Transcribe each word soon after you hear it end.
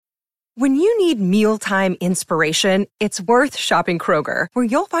When you need mealtime inspiration, it's worth shopping Kroger, where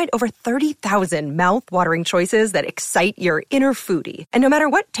you'll find over 30,000 mouth-watering choices that excite your inner foodie. And no matter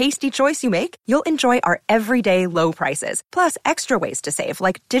what tasty choice you make, you'll enjoy our everyday low prices, plus extra ways to save,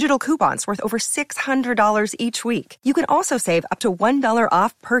 like digital coupons worth over $600 each week. You can also save up to $1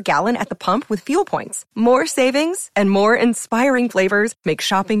 off per gallon at the pump with fuel points. More savings and more inspiring flavors make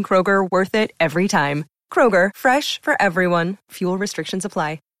shopping Kroger worth it every time. Kroger, fresh for everyone. Fuel restrictions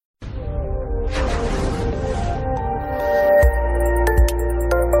apply.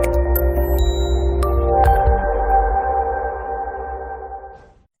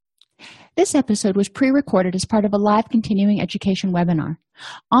 This episode was pre-recorded as part of a live continuing education webinar.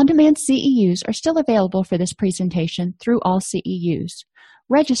 On-demand CEUs are still available for this presentation through All CEUs.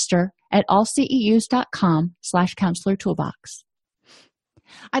 Register at allceus.com/counselor toolbox.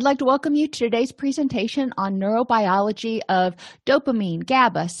 I'd like to welcome you to today's presentation on neurobiology of dopamine,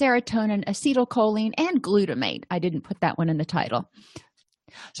 GABA, serotonin, acetylcholine, and glutamate. I didn't put that one in the title.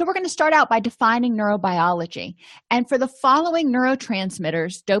 So we're going to start out by defining neurobiology. And for the following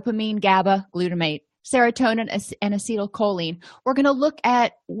neurotransmitters, dopamine, GABA, glutamate, serotonin, and acetylcholine, we're going to look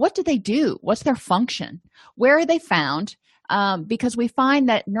at what do they do? What's their function? Where are they found? Because we find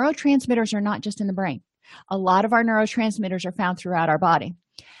that neurotransmitters are not just in the brain. A lot of our neurotransmitters are found throughout our body.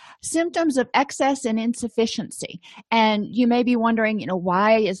 Symptoms of excess and insufficiency. And you may be wondering,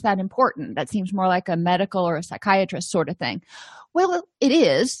 why is that important? That seems more like a medical or a psychiatrist sort of thing. Well, it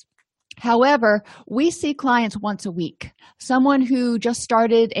is. However, we see clients once a week. Someone who just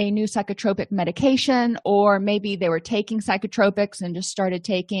started a new psychotropic medication, or maybe they were taking psychotropics and just started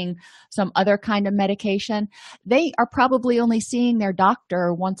taking some other kind of medication, they are probably only seeing their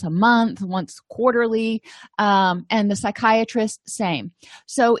doctor once a month, once quarterly, and the psychiatrist, same.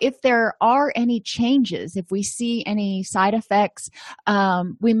 So if there are any changes, if we see any side effects,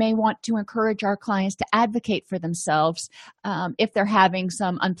 we may want to encourage our clients to advocate for themselves if they're having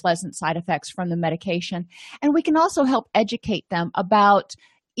some unpleasant side effects from the medication. And we can also help educate them about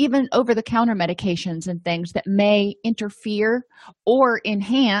even over-the-counter medications and things that may interfere or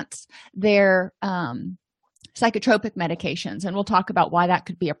enhance their psychotropic medications. And we'll talk about why that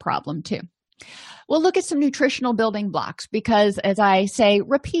could be a problem too. We'll look at some nutritional building blocks because, as I say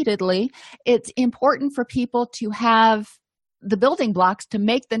repeatedly, it's important for people to have the building blocks to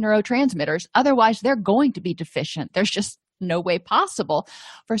make the neurotransmitters. Otherwise, they're going to be deficient. There's just no way possible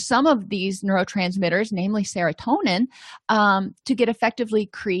for some of these neurotransmitters, namely serotonin, to get effectively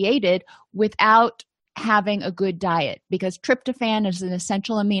created without having a good diet, because tryptophan is an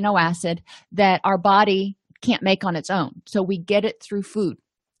essential amino acid that our body can't make on its own. So we get it through food.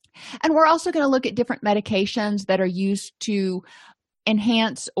 And we're also going to look at different medications that are used to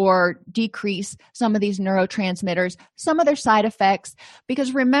enhance or decrease some of these neurotransmitters, some of their side effects,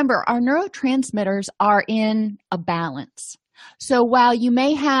 because remember, our neurotransmitters are in a balance. So while you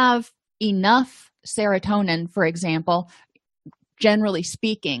may have enough serotonin, for example, generally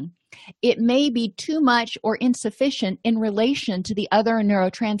speaking, it may be too much or insufficient in relation to the other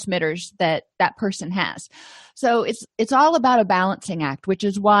neurotransmitters that that person has. So it's all about a balancing act, which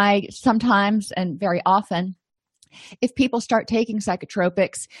is why sometimes and very often, if people start taking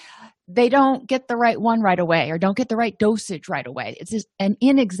psychotropics, they don't get the right one right away or don't get the right dosage right away. It's just an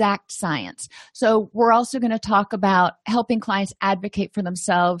inexact science. So we're also going to talk about helping clients advocate for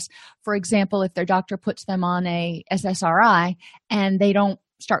themselves. For example, if their doctor puts them on a SSRI and they don't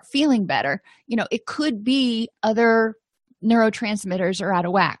start feeling better, it could be other neurotransmitters are out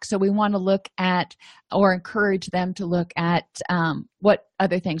of whack. So we want to look at or encourage them to look at what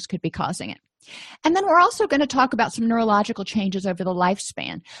other things could be causing it. And then we're also going to talk about some neurological changes over the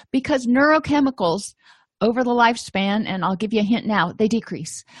lifespan, because neurochemicals over the lifespan, and I'll give you a hint now, they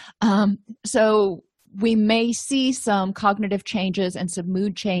decrease. So we may see some cognitive changes and some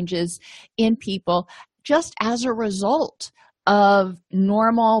mood changes in people just as a result of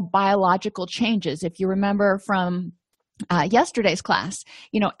normal biological changes. If you remember from yesterday's class,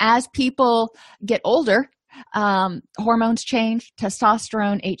 as people get older, hormones change,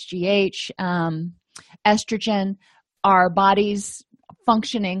 testosterone, HGH, estrogen, our body's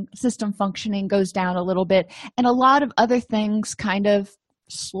system functioning goes down a little bit, and a lot of other things kind of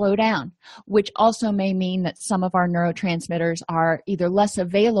slow down, which also may mean that some of our neurotransmitters are either less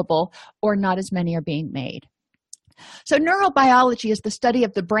available or not as many are being made. So neurobiology is the study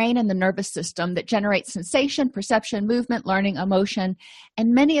of the brain and the nervous system that generates sensation, perception, movement, learning, emotion,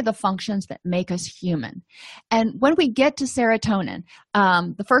 and many of the functions that make us human. And when we get to serotonin,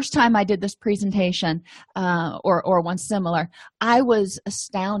 the first time I did this presentation or one similar, I was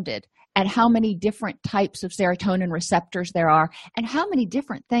astounded at how many different types of serotonin receptors there are and how many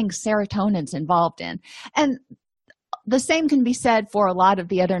different things serotonin's involved in. And the same can be said for a lot of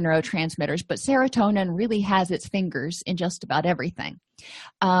the other neurotransmitters, but serotonin really has its fingers in just about everything.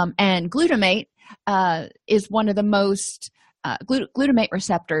 And glutamate is one of the most glutamate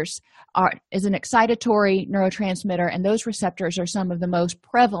receptors is an excitatory neurotransmitter, and those receptors are some of the most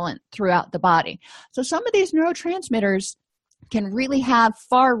prevalent throughout the body. So some of these neurotransmitters can really have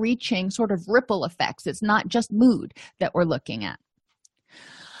far-reaching sort of ripple effects. It's not just mood that we're looking at.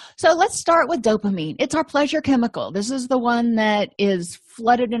 So let's start with dopamine. It's our pleasure chemical. This is the one that is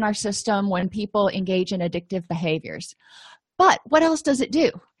flooded in our system when people engage in addictive behaviors. But what else does it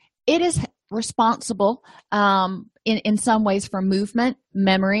do? It is responsible in some ways for movement,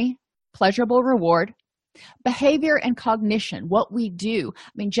 memory, pleasurable reward, behavior, and cognition, what we do.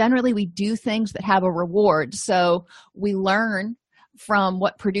 I mean, generally we do things that have a reward, so we learn from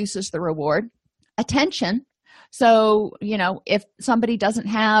what produces the reward. Attention. So, if somebody doesn't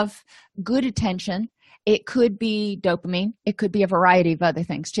have good attention, it could be dopamine. It could be a variety of other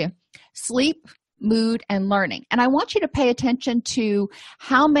things too. Sleep, mood, and learning. And I want you to pay attention to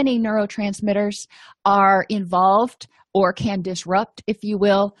how many neurotransmitters are involved or can disrupt, if you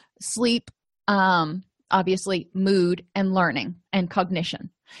will, sleep, obviously mood, and learning and cognition.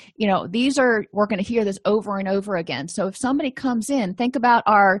 We're going to hear this over and over again. So if somebody comes in, think about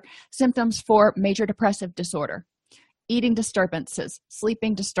our symptoms for major depressive disorder: eating disturbances,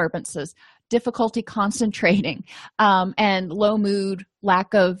 sleeping disturbances, difficulty concentrating, and low mood,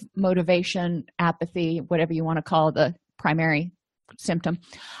 lack of motivation, apathy, whatever you want to call the primary symptom.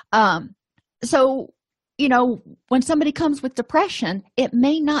 When somebody comes with depression, it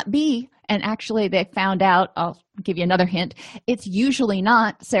may not be, and actually they found out, I'll give you another hint, it's usually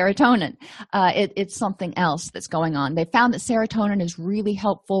not serotonin. It's something else that's going on. They found that serotonin is really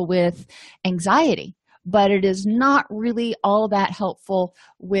helpful with anxiety, but it is not really all that helpful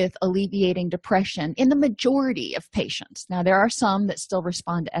with alleviating depression in the majority of patients. Now, there are some that still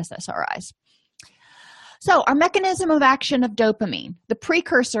respond to SSRIs. So our mechanism of action of dopamine, the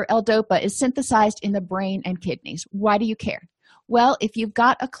precursor L-DOPA, is synthesized in the brain and kidneys. Why do you care? Well, if you've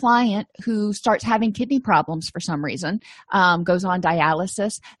got a client who starts having kidney problems for some reason, goes on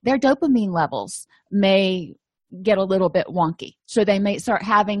dialysis, their dopamine levels may get a little bit wonky. So they may start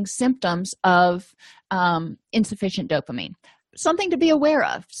having symptoms of insufficient dopamine. Something to be aware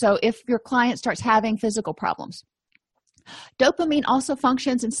of. So if your client starts having physical problems. Dopamine also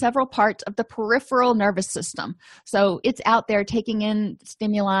functions in several parts of the peripheral nervous system. So it's out there taking in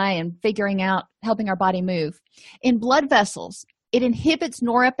stimuli and figuring out, helping our body move. In blood vessels, it inhibits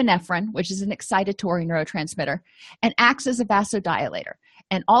norepinephrine, which is an excitatory neurotransmitter, and acts as a vasodilator.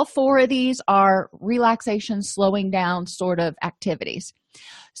 And all four of these are relaxation, slowing down sort of activities.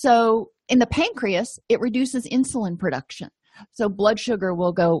 So in the pancreas, it reduces insulin production. So blood sugar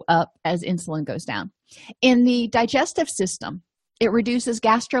will go up as insulin goes down. In the digestive system, it reduces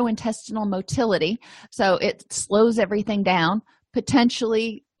gastrointestinal motility. So it slows everything down.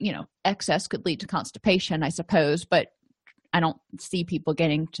 Potentially, excess could lead to constipation, I suppose, but I don't see people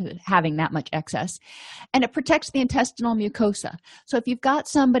getting to having that much excess. And it protects the intestinal mucosa. So if you've got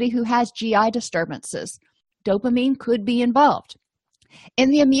somebody who has GI disturbances, dopamine could be involved.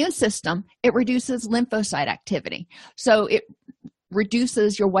 In the immune system, it reduces lymphocyte activity. So it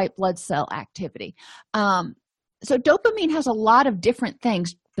reduces your white blood cell activity. So dopamine has a lot of different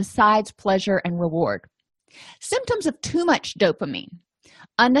things besides pleasure and reward. Symptoms of too much dopamine: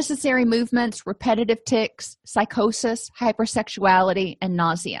 unnecessary movements, repetitive tics, psychosis, hypersexuality, and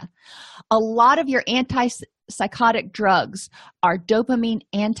nausea. A lot of your antipsychotic drugs are dopamine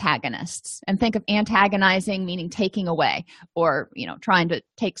antagonists. And think of antagonizing, meaning taking away or, trying to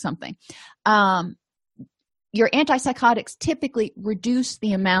take something. Your antipsychotics typically reduce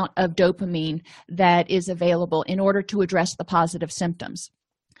the amount of dopamine that is available in order to address the positive symptoms.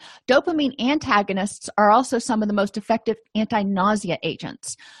 Dopamine antagonists are also some of the most effective anti-nausea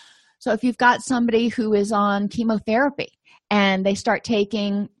agents. So if you've got somebody who is on chemotherapy and they start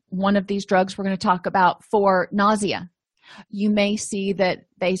taking one of these drugs we're going to talk about for nausea, you may see that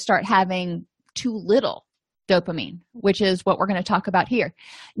they start having too little dopamine, which is what we're going to talk about here.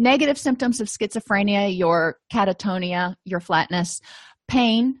 Negative symptoms of schizophrenia, your catatonia, your flatness,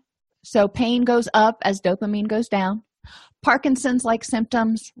 pain. So pain goes up as dopamine goes down. Parkinson's-like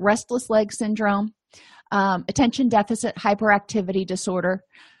symptoms, restless leg syndrome, attention deficit hyperactivity disorder,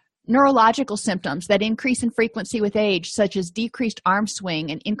 neurological symptoms that increase in frequency with age, such as decreased arm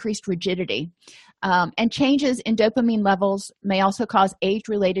swing and increased rigidity. And changes in dopamine levels may also cause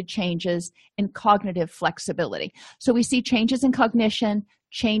age-related changes in cognitive flexibility. So we see changes in cognition,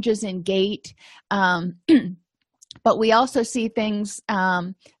 changes in gait, but we also see things,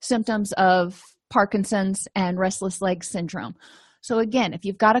 symptoms of Parkinson's and restless leg syndrome. So again, if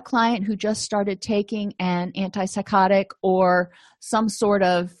you've got a client who just started taking an antipsychotic or some sort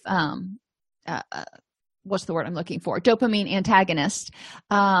of what's the word I'm looking for? Dopamine antagonist,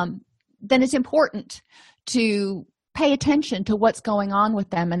 then it's important to pay attention to what's going on with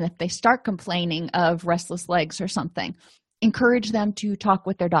them. And if they start complaining of restless legs or something, encourage them to talk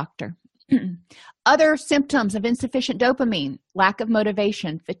with their doctor. Other symptoms of insufficient dopamine: lack of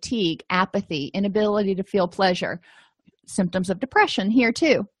motivation, fatigue, apathy, inability to feel pleasure. Symptoms of depression here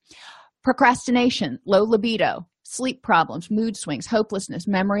too: procrastination, low libido, sleep problems, mood swings, hopelessness,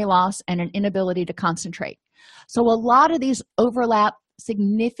 memory loss, and an inability to concentrate. So a lot of these overlap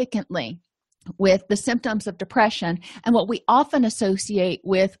significantly with the symptoms of depression and what we often associate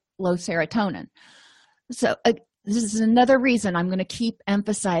with low serotonin. So this is another reason I'm going to keep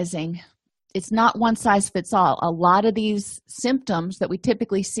emphasizing it's not one size fits all. A lot of these symptoms that we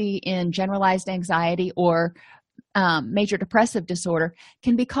typically see in generalized anxiety or major depressive disorder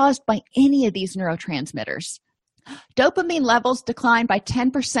can be caused by any of these neurotransmitters. Dopamine levels decline by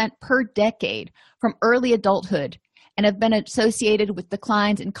 10% per decade from early adulthood and have been associated with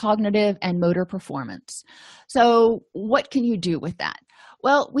declines in cognitive and motor performance. So what can you do with that?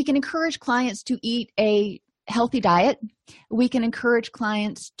 Well, we can encourage clients to eat a healthy diet. We can encourage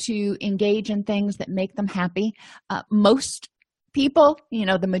clients to engage in things that make them happy. Most people,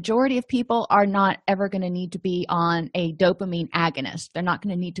 the majority of people are not ever going to need to be on a dopamine agonist. They're not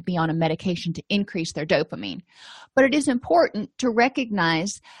going to need to be on a medication to increase their dopamine. But it is important to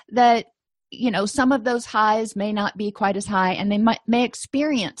recognize that, some of those highs may not be quite as high, and they may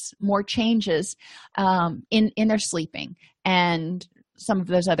experience more changes in their sleeping and some of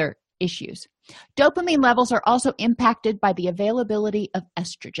those other issues. Dopamine levels are also impacted by the availability of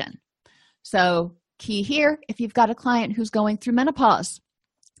estrogen. So key here, if you've got a client who's going through menopause,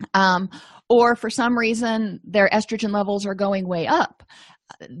 or for some reason their estrogen levels are going way up,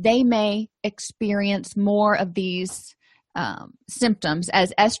 they may experience more of these symptoms.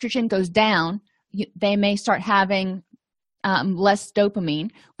 As estrogen goes down, they may start having less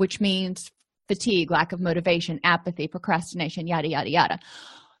dopamine, which means fatigue, lack of motivation, apathy, procrastination, yada, yada, yada.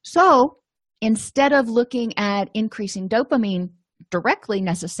 So instead of looking at increasing dopamine directly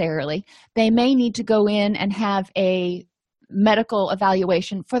necessarily, they may need to go in and have a medical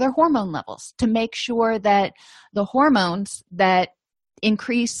evaluation for their hormone levels to make sure that the hormones that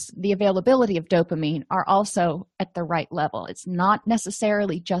increase the availability of dopamine are also at the right level. It's not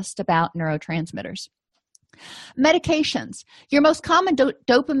necessarily just about neurotransmitters. Medications. Your most common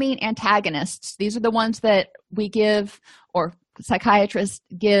dopamine antagonists, these are the ones that we give, or psychiatrists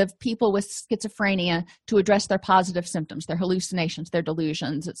give people with schizophrenia to address their positive symptoms, their hallucinations, their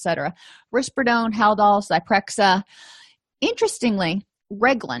delusions, etc. Risperidone, Haldol, Zyprexa. Interestingly,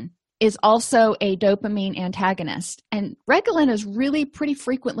 Reglan is also a dopamine antagonist, and Reglan is really pretty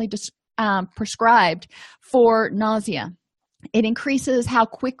frequently prescribed for nausea. It increases how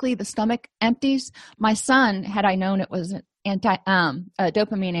quickly the stomach empties. My son, had I known it was a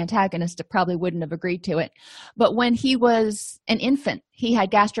dopamine antagonist, it probably wouldn't have agreed to it. But when he was an infant, he had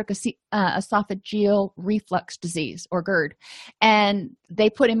gastric esophageal reflux disease, or GERD, and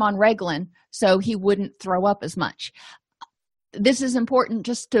they put him on Reglan so he wouldn't throw up as much. This is important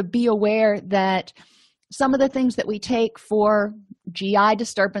just to be aware that some of the things that we take for GI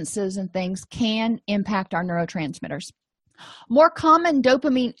disturbances and things can impact our neurotransmitters. More common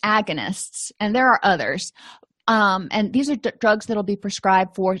dopamine agonists, and there are others, and these are drugs that will be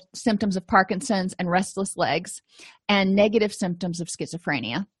prescribed for symptoms of Parkinson's and restless legs and negative symptoms of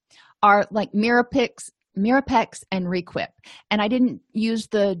schizophrenia, are like Mirapex and Requip. And I didn't use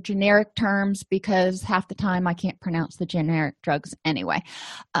the generic terms because half the time I can't pronounce the generic drugs anyway.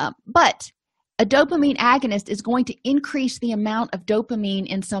 But a dopamine agonist is going to increase the amount of dopamine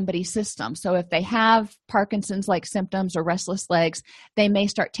in somebody's system. So if they have Parkinson's-like symptoms or restless legs, they may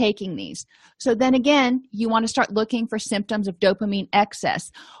start taking these. So then again, you want to start looking for symptoms of dopamine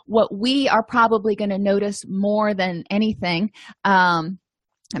excess. What we are probably going to notice more than anything, I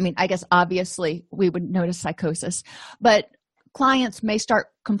guess obviously we would notice psychosis, but clients may start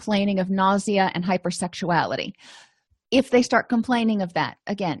complaining of nausea and hypersexuality. If they start complaining of that,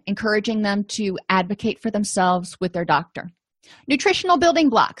 again, encouraging them to advocate for themselves with their doctor. Nutritional building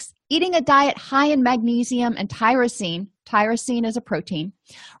blocks. Eating a diet high in magnesium and tyrosine is a protein,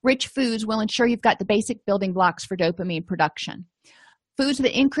 rich foods will ensure you've got the basic building blocks for dopamine production. Foods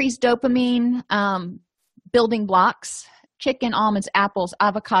that increase dopamine building blocks, chicken, almonds, apples,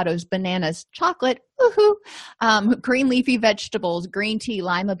 avocados, bananas, chocolate, woohoo, green leafy vegetables, green tea,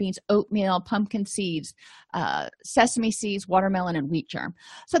 lima beans, oatmeal, pumpkin seeds, sesame seeds, watermelon, and wheat germ.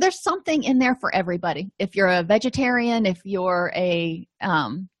 So there's something in there for everybody. If you're a vegetarian, if you're a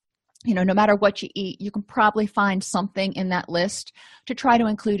no matter what you eat, you can probably find something in that list to try to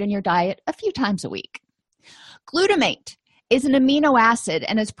include in your diet a few times a week. Glutamate is an amino acid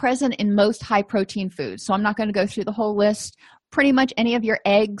and is present in most high-protein foods. So I'm not going to go through the whole list. Pretty much any of your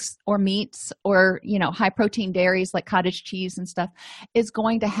eggs or meats or, high-protein dairies like cottage cheese and stuff is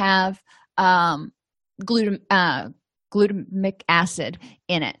going to have glutamic acid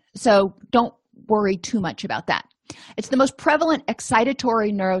in it. So don't worry too much about that. It's the most prevalent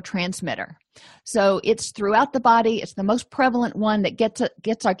excitatory neurotransmitter. So it's throughout the body. It's the most prevalent one that gets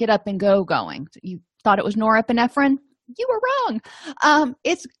our get up and go going. You thought it was norepinephrine? You were wrong.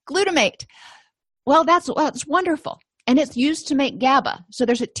 It's glutamate. Well, that's wonderful. And it's used to make GABA. So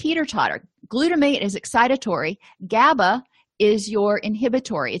there's a teeter-totter. Glutamate is excitatory. GABA is your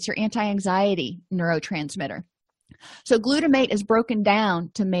inhibitory. It's your anti-anxiety neurotransmitter. So glutamate is broken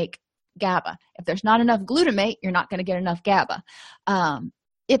down to make GABA. If there's not enough glutamate, you're not going to get enough GABA.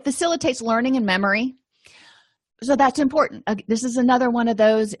 It facilitates learning and memory. So that's important. This is another one of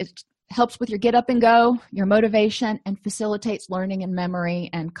those. It helps with your get up and go, your motivation, and facilitates learning and memory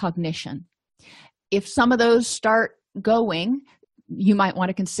and cognition. If some of those start going, you might want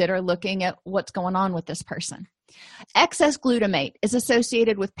to consider looking at what's going on with this person. Excess glutamate is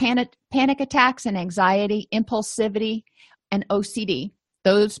associated with panic attacks and anxiety, impulsivity, and OCD.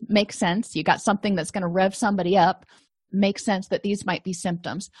 Those make sense. You got something that's going to rev somebody up. Makes sense that these might be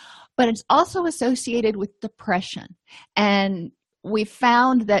symptoms. But it's also associated with depression. And we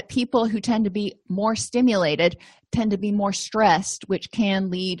found that people who tend to be more stimulated tend to be more stressed, which can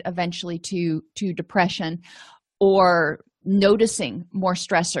lead eventually to depression or noticing more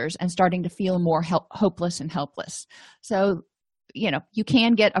stressors and starting to feel more hopeless and helpless. So, you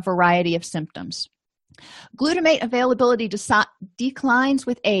can get a variety of symptoms. Glutamate availability declines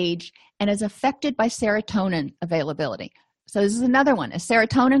with age and is affected by serotonin availability. So this is another one. As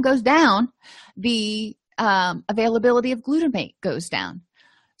serotonin goes down, the availability of glutamate goes down.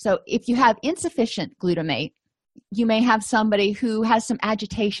 So if you have insufficient glutamate, you may have somebody who has some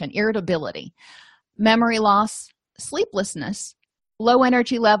agitation, irritability, memory loss, sleeplessness, low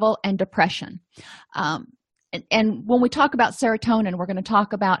energy level, and depression. And when we talk about serotonin, we're going to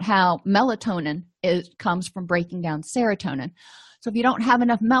talk about how melatonin comes from breaking down serotonin. So if you don't have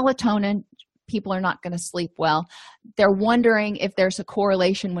enough melatonin, people are not going to sleep well. They're wondering if there's a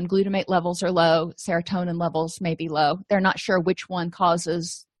correlation when glutamate levels are low, serotonin levels may be low. They're not sure which one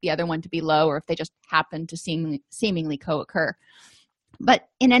causes the other one to be low or if they just happen to seemingly co-occur. But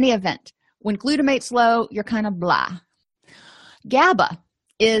in any event, when glutamate's low, you're kind of blah. GABA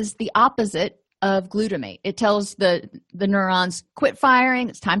is the opposite of glutamate. It tells the neurons, quit firing,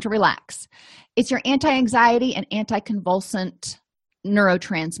 it's time to relax. It's your anti-anxiety and anticonvulsant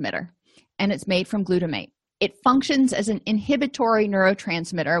neurotransmitter, and it's made from glutamate. It functions as an inhibitory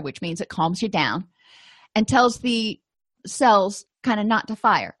neurotransmitter, which means it calms you down, and tells the cells kind of not to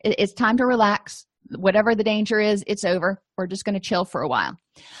fire. It's time to relax. Whatever the danger is, it's over. We're just going to chill for a while.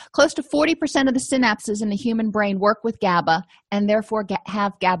 Close to 40% of the synapses in the human brain work with GABA and therefore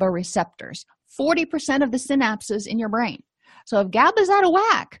have GABA receptors. 40% of the synapses in your brain. So if GABA is out of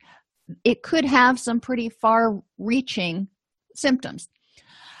whack, it could have some pretty far-reaching symptoms.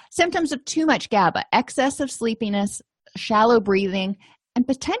 Symptoms of too much GABA, excess of sleepiness, shallow breathing, and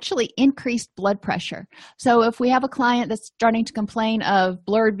potentially increased blood pressure. So if we have a client that's starting to complain of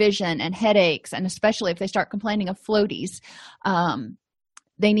blurred vision and headaches, and especially if they start complaining of floaties,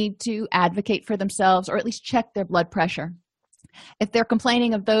 they need to advocate for themselves or at least check their blood pressure. If they're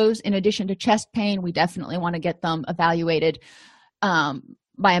complaining of those in addition to chest pain, we definitely want to get them evaluated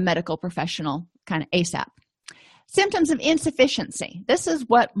by a medical professional kind of ASAP. Symptoms of insufficiency. This is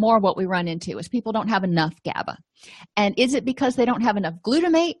what we run into is people don't have enough GABA. And is it because they don't have enough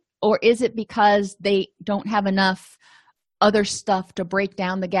glutamate, or is it because they don't have enough other stuff to break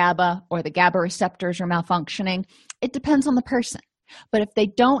down the GABA, or the GABA receptors are malfunctioning? It depends on the person. But if they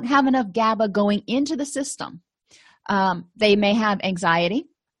don't have enough GABA going into the system, they may have anxiety,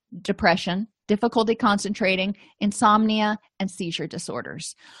 depression, difficulty concentrating, insomnia, and seizure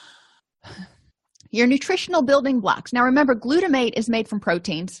disorders. Your nutritional building blocks. Now remember, glutamate is made from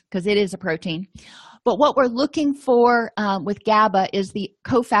proteins because it is a protein. But what we're looking for with GABA is the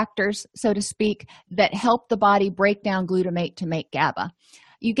cofactors, so to speak, that help the body break down glutamate to make GABA.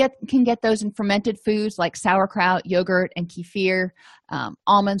 You can get those in fermented foods like sauerkraut, yogurt, and kefir,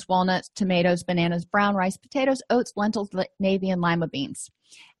 almonds, walnuts, tomatoes, bananas, brown rice, potatoes, oats, lentils, navy, and lima beans.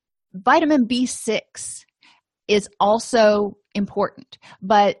 Vitamin B6 is also important,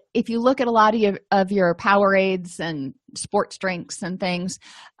 but if you look at a lot of your Powerades and sports drinks and things,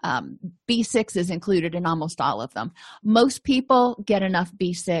 B6 is included in almost all of them. Most people get enough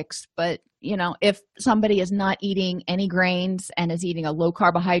B6, but if somebody is not eating any grains and is eating a low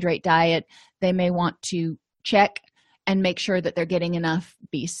carbohydrate diet, they may want to check and make sure that they're getting enough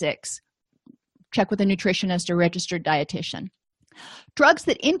B6. Check with a nutritionist or registered dietitian. Drugs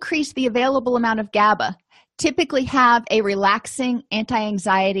that increase the available amount of GABA typically have a relaxing,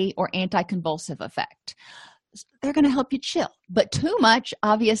 anti-anxiety, or anti-convulsive effect. They're going to help you chill, but too much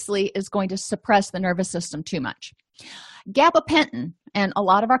obviously is going to suppress the nervous system too much. Gabapentin, and a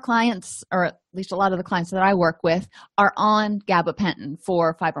lot of our clients, or at least a lot of the clients that I work with, are on gabapentin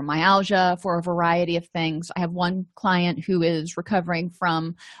for fibromyalgia, for a variety of things. I have one client who is recovering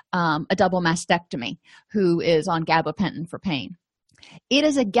from a double mastectomy who is on gabapentin for pain. It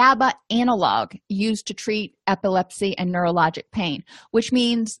is a GABA analog used to treat epilepsy and neurologic pain, which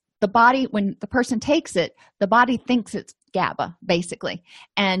means the body, when the person takes it, the body thinks it's GABA, basically.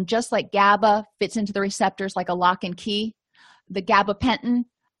 And just like GABA fits into the receptors like a lock and key, the gabapentin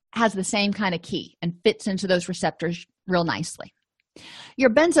has the same kind of key and fits into those receptors real nicely. Your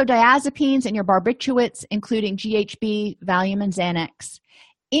benzodiazepines and your barbiturates, including GHB, Valium, and Xanax,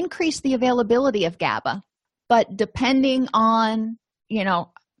 increase the availability of GABA, but depending on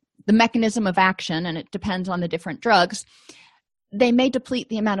the mechanism of action, and it depends on the different drugs, they may deplete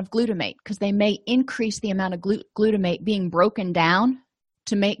the amount of glutamate because they may increase the amount of glutamate being broken down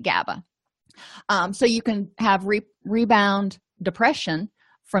to make GABA. So you can have rebound depression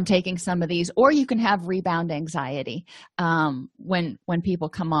from taking some of these, or you can have rebound anxiety when people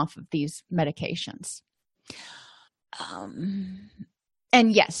come off of these medications. And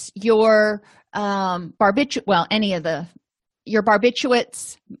yes, your your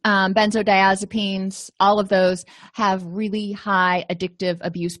barbiturates, benzodiazepines, all of those have really high addictive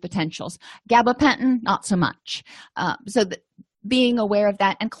abuse potentials. Gabapentin, not so much. Being aware of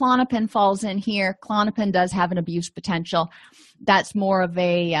that, and Klonopin falls in here. Klonopin does have an abuse potential. That's more of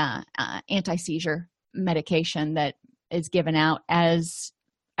a anti-seizure medication that is given out as,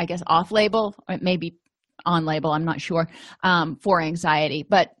 I guess, off-label, or it may be on-label, I'm not sure, for anxiety.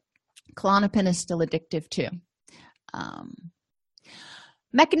 But Klonopin is still addictive too.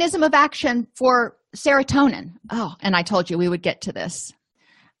 Mechanism of action for serotonin. Oh, and I told you we would get to this.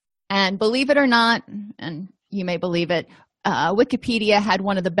 And believe it or not, and you may believe it, Wikipedia had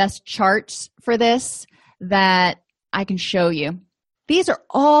one of the best charts for this that I can show you. These are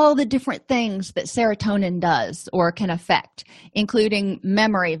all the different things that serotonin does or can affect, including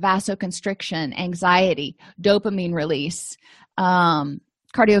memory, vasoconstriction, anxiety, dopamine release,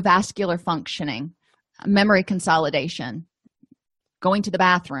 cardiovascular functioning, memory consolidation, going to the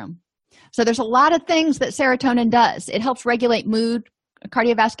bathroom. So there's a lot of things that serotonin does. It helps regulate mood,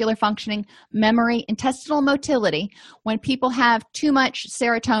 cardiovascular functioning, memory, intestinal motility. When people have too much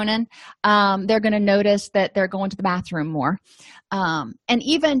serotonin, they're going to notice that they're going to the bathroom more. And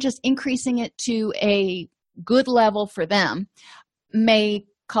even just increasing it to a good level for them may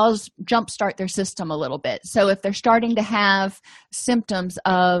jumpstart their system a little bit. So if they're starting to have symptoms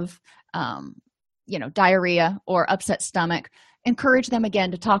of diarrhea or upset stomach, encourage them again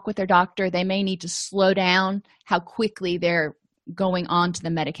to talk with their doctor. They may need to slow down how quickly they're going on to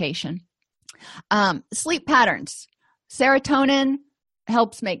the medication. Sleep patterns. Serotonin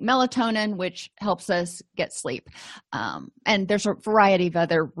helps make melatonin, which helps us get sleep. And there's a variety of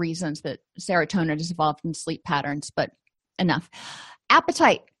other reasons that serotonin is involved in sleep patterns, but enough.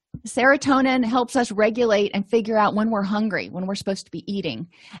 Appetite. Serotonin helps us regulate and figure out when we're hungry, when we're supposed to be eating.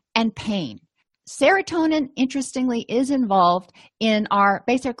 And pain. Serotonin, interestingly, is involved in our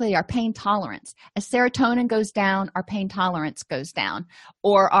pain tolerance. As serotonin goes down, our pain tolerance goes down,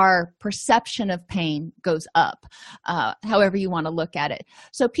 or our perception of pain goes up, however you want to look at it.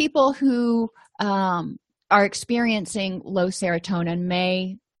 So people who are experiencing low serotonin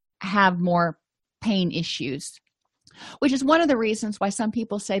may have more pain issues, which is one of the reasons why some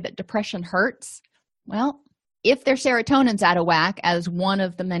people say that depression hurts. Well, if their serotonin's out of whack as one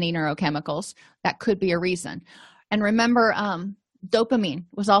of the many neurochemicals, that could be a reason. And remember, dopamine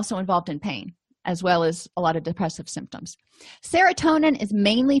was also involved in pain, as well as a lot of depressive symptoms. Serotonin is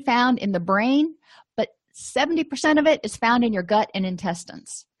mainly found in the brain, but 70% of it is found in your gut and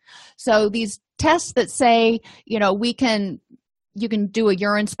intestines. So these tests that say, we can you can do a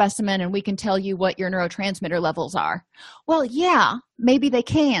urine specimen and we can tell you what your neurotransmitter levels are. Well, yeah, maybe they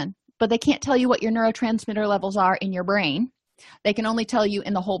can, but they can't tell you what your neurotransmitter levels are in your brain. They can only tell you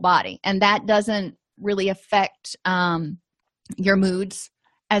in the whole body, and that doesn't really affect your moods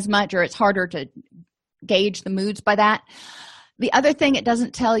as much, or it's harder to gauge the moods by that. The other thing it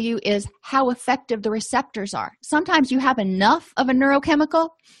doesn't tell you is how effective the receptors are. Sometimes you have enough of a neurochemical,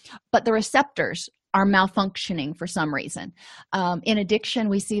 but the receptors are malfunctioning for some reason. In addiction,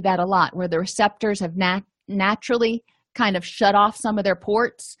 we see that a lot, where the receptors have naturally kind of shut off some of their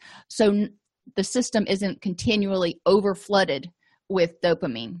ports, so the system isn't continually overflooded with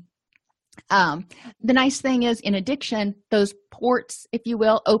dopamine. The nice thing is, in addiction, those ports, if you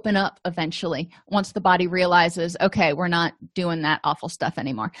will, open up eventually once the body realizes, okay, we're not doing that awful stuff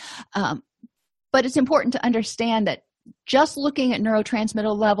anymore. But it's important to understand that just looking at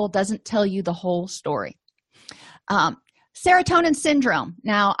neurotransmitter level doesn't tell you the whole story. Serotonin syndrome.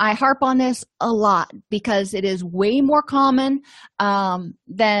 Now, I harp on this a lot because it is way more common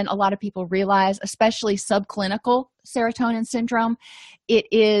than a lot of people realize, especially subclinical serotonin syndrome. It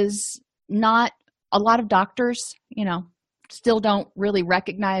is not, a lot of doctors, still don't really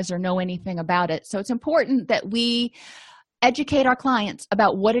recognize or know anything about it. So it's important that we educate our clients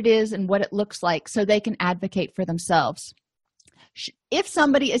about what it is and what it looks like so they can advocate for themselves. If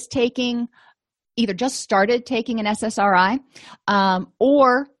somebody is either just started taking an SSRI,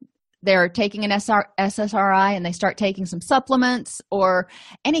 or they're taking an SSRI and they start taking some supplements, or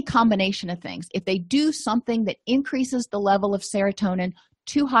any combination of things, if they do something that increases the level of serotonin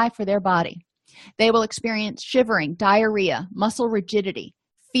too high for their body, they will experience shivering, diarrhea, muscle rigidity,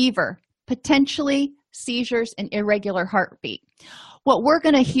 fever, potentially seizures, and irregular heartbeat. What we're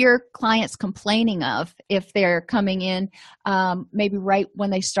going to hear clients complaining of if they're coming in maybe right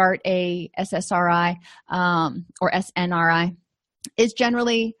when they start a SSRI or SNRI is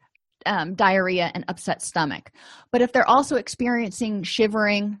generally diarrhea and upset stomach. But if they're also experiencing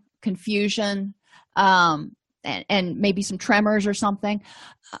shivering, confusion, and maybe some tremors or something,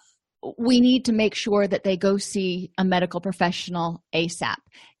 we need to make sure that they go see a medical professional ASAP.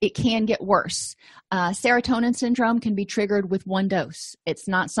 It can get worse. Serotonin syndrome can be triggered with one dose. It's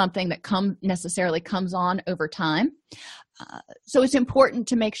not something that necessarily comes on over time. So it's important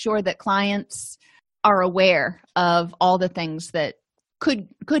to make sure that clients are aware of all the things that could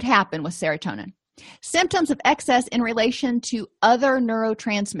happen with serotonin. Symptoms of excess in relation to other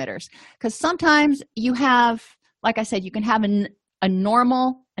neurotransmitters, because sometimes you have, like I said, you can have an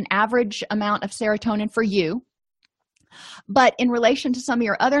average amount of serotonin for you, but in relation to some of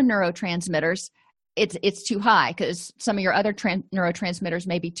your other neurotransmitters, it's too high because some of your other neurotransmitters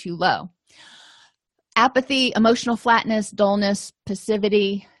may be too low. Apathy, emotional flatness, dullness,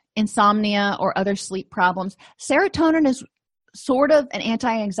 passivity, insomnia, or other sleep problems. Serotonin is sort of an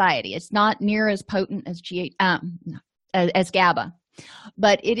anti-anxiety. It's not near as potent as GABA,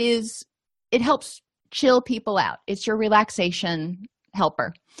 but it helps chill people out. It's your relaxation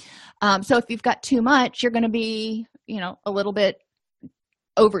helper. So if you've got too much, you're going to be, a little bit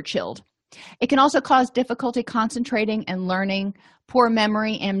over chilled. It can also cause difficulty concentrating and learning, poor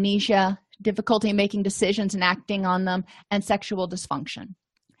memory, amnesia, difficulty making decisions and acting on them, and sexual dysfunction.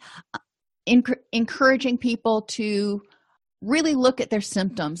 Encouraging people to really look at their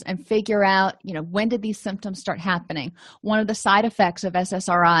symptoms and figure out, when did these symptoms start happening? One of the side effects of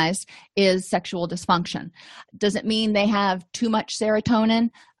SSRIs is sexual dysfunction. Does it mean they have too much serotonin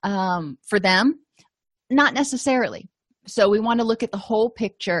for them? Not necessarily. So we want to look at the whole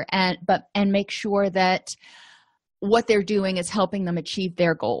picture and make sure that what they're doing is helping them achieve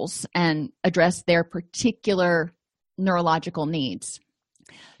their goals and address their particular neurological needs.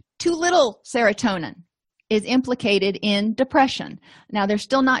 Too little serotonin is implicated in depression. Now, they're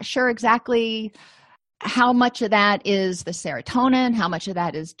still not sure exactly how much of that is the serotonin, how much of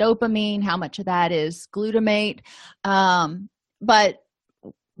that is dopamine, how much of that is glutamate. But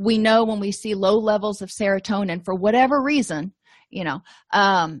we know when we see low levels of serotonin, for whatever reason,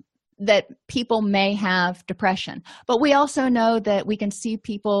 that people may have depression. But we also know that we can see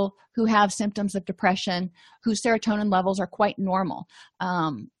people who have symptoms of depression whose serotonin levels are quite normal.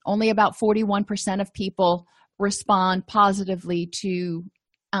 Only about 41% of people respond positively to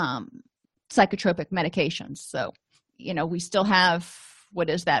psychotropic medications. So, we still have,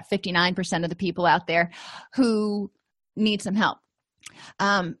 59% of the people out there who need some help.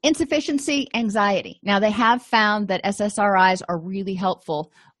 Insufficiency, anxiety. Now, they have found that SSRIs are really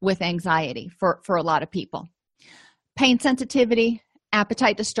helpful with anxiety for a lot of people. Pain sensitivity,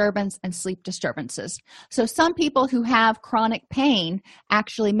 appetite disturbance, and sleep disturbances. So some people who have chronic pain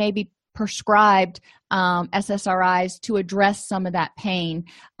actually may be prescribed SSRIs to address some of that pain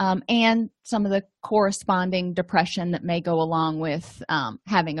and some of the corresponding depression that may go along with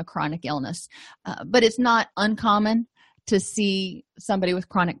having a chronic illness. But it's not uncommon to see somebody with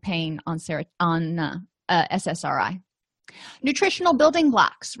chronic pain on SSRI. Nutritional building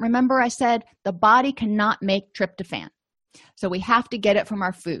blocks. Remember I said the body cannot make tryptophan, so we have to get it from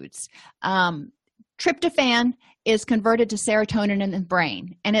our foods. Tryptophan is converted to serotonin in the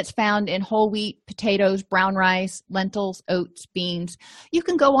brain, and it's found in whole wheat, potatoes, brown rice, lentils, oats, beans. You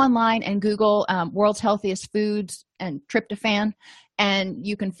can go online and Google world's healthiest foods and tryptophan, and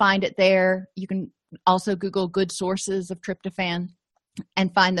you can find it there. You can also Google good sources of tryptophan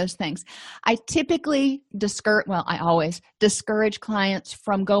and find those things. I always discourage clients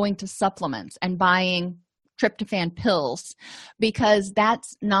from going to supplements and buying tryptophan pills, because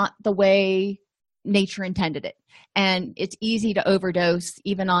that's not the way nature intended it. And it's easy to overdose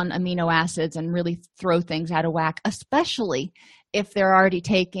even on amino acids and really throw things out of whack, especially if they're already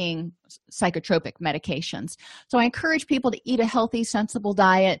taking psychotropic medications. So I encourage people to eat a healthy, sensible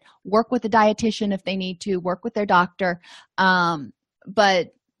diet, work with a dietitian if they need to, work with their doctor,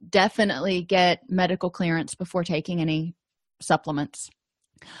 but definitely get medical clearance before taking any supplements.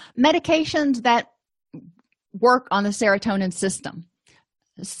 Medications that work on the serotonin system.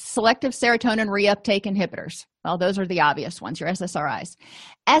 Selective serotonin reuptake inhibitors. Well, those are the obvious ones, your SSRIs.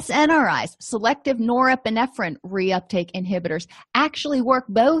 SNRIs, selective norepinephrine reuptake inhibitors, actually work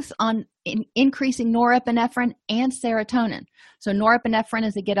both on increasing norepinephrine and serotonin. So norepinephrine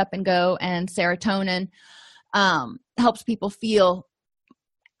is a get up and go, and serotonin helps people feel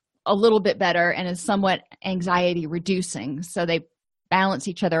a little bit better and is somewhat anxiety reducing. So they balance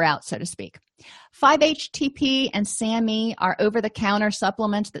each other out, so to speak. 5-HTP and SAMe are over-the-counter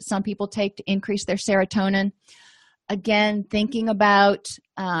supplements that some people take to increase their serotonin. Again, thinking about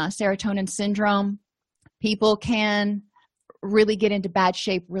serotonin syndrome, people can really get into bad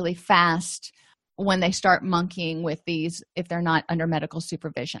shape really fast when they start monkeying with these if they're not under medical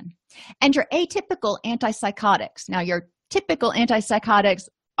supervision. And your atypical antipsychotics. Now, your typical antipsychotics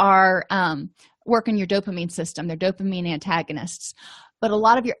are work in your dopamine system. They're dopamine antagonists. But a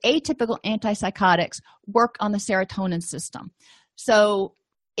lot of your atypical antipsychotics work on the serotonin system. So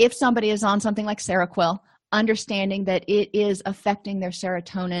if somebody is on something like Seroquel, understanding that it is affecting their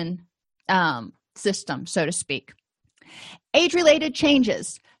serotonin system, so to speak. Age-related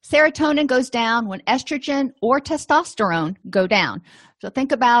changes. Serotonin goes down when estrogen or testosterone go down. So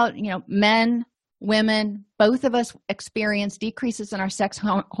think about, men, women, both of us experience decreases in our sex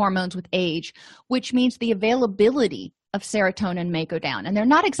hormones with age, which means the availability of serotonin may go down. And they're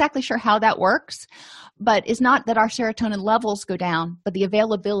not exactly sure how that works, but it's not that our serotonin levels go down, but the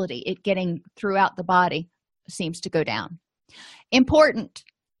availability, it getting throughout the body, seems to go down. Important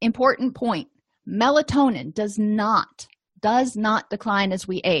point. Melatonin does not decline as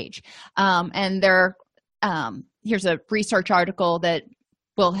we age. And here's a research article that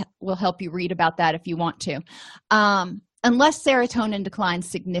will help you read about that if you want to. Unless serotonin declines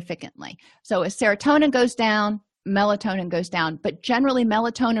significantly. So as serotonin goes down, melatonin goes down, but generally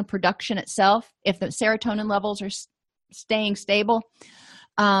melatonin production itself, if the serotonin levels are staying stable,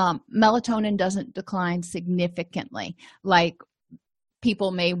 melatonin doesn't decline significantly like people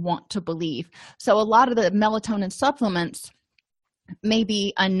may want to believe. So a lot of the melatonin supplements may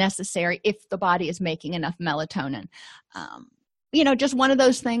be unnecessary if the body is making enough melatonin. Just one of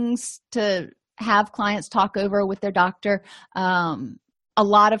those things to have clients talk over with their doctor. A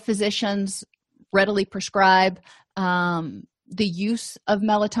lot of physicians readily prescribe the use of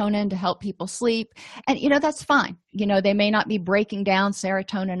melatonin to help people sleep. And, that's fine. They may not be breaking down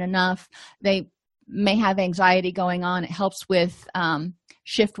serotonin enough. They may have anxiety going on. It helps with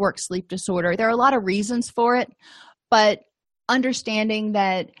shift work sleep disorder. There are a lot of reasons for it, but understanding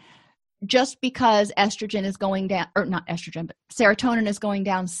that just because estrogen is going down, or not estrogen, but serotonin is going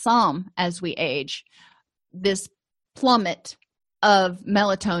down some as we age, this plummet of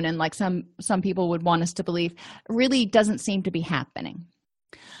melatonin, like some people would want us to believe, really doesn't seem to be happening.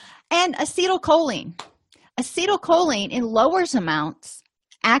 And acetylcholine. Acetylcholine in lower amounts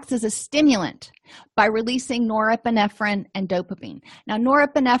acts as a stimulant by releasing norepinephrine and dopamine. Now,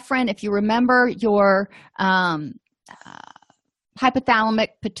 norepinephrine, if you remember your hypothalamic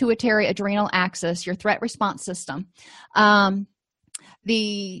pituitary adrenal axis, your threat response system,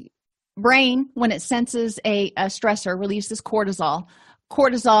 the brain, when it senses a stressor, releases cortisol.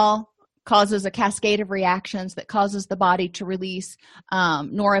 Cortisol causes a cascade of reactions that causes the body to release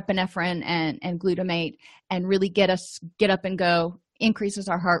norepinephrine and glutamate and really get up and go, increases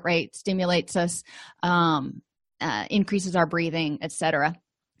our heart rate, stimulates us, increases our breathing, etc.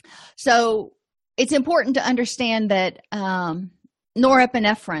 So it's important to understand that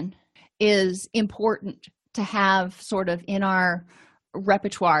norepinephrine is important to have sort of in our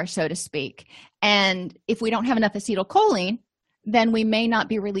repertoire, so to speak. And if we don't have enough acetylcholine, then we may not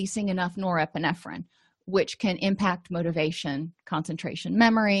be releasing enough norepinephrine, which can impact motivation, concentration,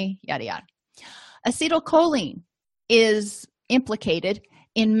 memory, yada, yada. Acetylcholine is implicated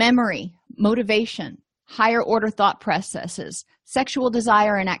in memory, motivation, higher order thought processes, sexual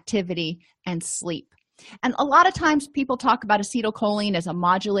desire and activity, and sleep. And a lot of times people talk about acetylcholine as a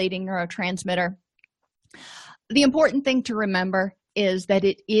modulating neurotransmitter. The important thing to remember is that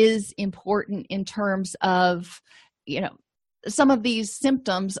it is important in terms of, some of these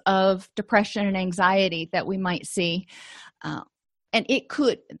symptoms of depression and anxiety that we might see. And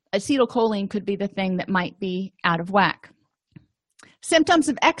acetylcholine could be the thing that might be out of whack. Symptoms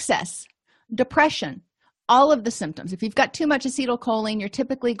of excess, depression, all of the symptoms. If you've got too much acetylcholine, you're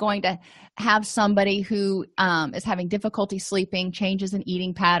typically going to have somebody who is having difficulty sleeping, changes in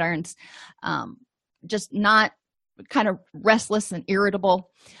eating patterns, just not kind of restless and irritable,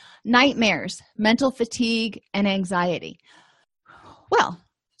 nightmares, mental fatigue, and anxiety. Well,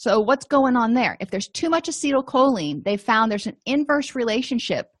 so what's going on there? If there's too much acetylcholine, they found there's an inverse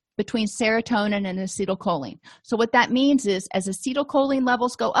relationship between serotonin and acetylcholine. So what that means is as acetylcholine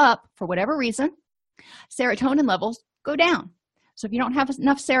levels go up, for whatever reason, serotonin levels go down. So if you don't have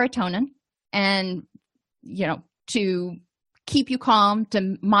enough serotonin and, to keep you calm,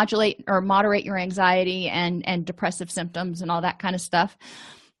 to modulate or moderate your anxiety and depressive symptoms and all that kind of stuff,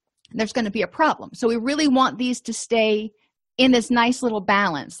 there's going to be a problem. So we really want these to stay in this nice little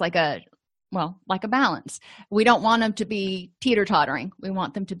balance, like a balance. We don't want them to be teeter-tottering. We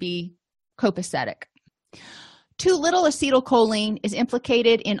want them to be copacetic. Too little acetylcholine is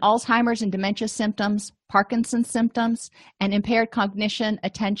implicated in Alzheimer's and dementia symptoms, Parkinson's symptoms, and impaired cognition,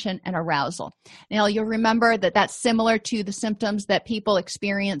 attention, and arousal. Now, you'll remember that that's similar to the symptoms that people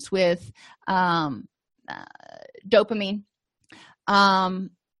experience with dopamine.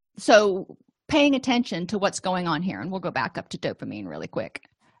 So paying attention to what's going on here, and we'll go back up to dopamine really quick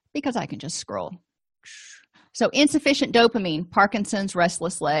because I can just scroll. So insufficient dopamine, Parkinson's,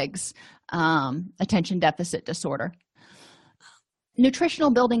 restless legs, attention deficit disorder.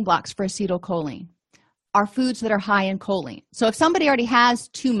 Nutritional building blocks for acetylcholine are foods that are high in choline. So if somebody already has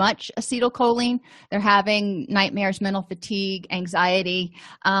too much acetylcholine, they're having nightmares, mental fatigue, anxiety,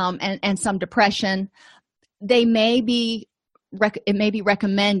 and some depression, it may be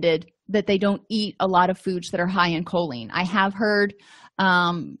recommended that they don't eat a lot of foods that are high in choline. I have heard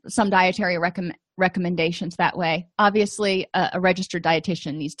some dietary recommendations that way. Obviously, a registered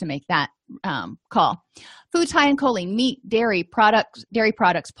dietitian needs to make that call. Foods high in choline: meat, dairy products,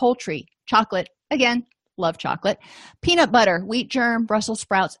 poultry, chocolate. Again, love chocolate. Peanut butter, wheat germ, Brussels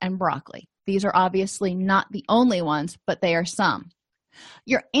sprouts, and broccoli. These are obviously not the only ones, but they are some.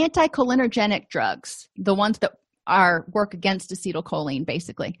 Your anticholinergic drugs, the ones that work against acetylcholine,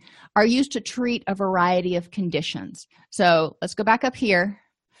 basically, are used to treat a variety of conditions. So let's go back up here.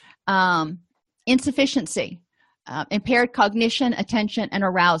 Insufficiency, impaired cognition, attention, and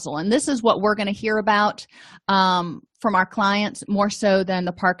arousal. And this is what we're going to hear about from our clients more so than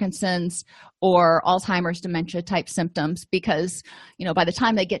the Parkinson's or Alzheimer's dementia type symptoms, because, by the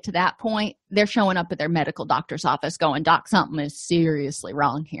time they get to that point, they're showing up at their medical doctor's office going, "Doc, something is seriously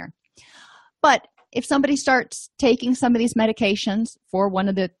wrong here." But if somebody starts taking some of these medications for one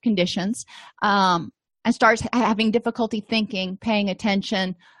of the conditions and starts having difficulty thinking, paying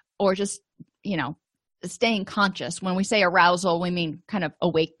attention, or just, staying conscious, when we say arousal, we mean kind of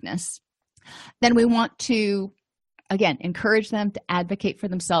awakeness, then we want to, again, encourage them to advocate for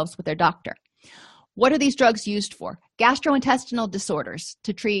themselves with their doctor. What are these drugs used for? Gastrointestinal disorders,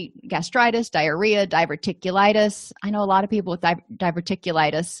 to treat gastritis, diarrhea, diverticulitis. I know a lot of people with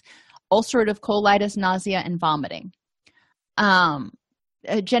diverticulitis. Ulcerative colitis, nausea, and vomiting.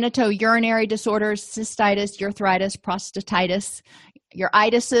 Genitourinary disorders, cystitis, urethritis, prostatitis. Your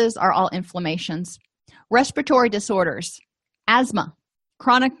itises are all inflammations. Respiratory disorders, asthma,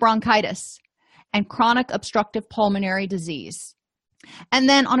 chronic bronchitis, and chronic obstructive pulmonary disease. And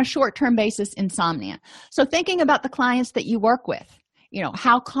then on a short-term basis, insomnia. So thinking about the clients that you work with,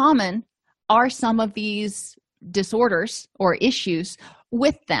 how common are some of these disorders or issues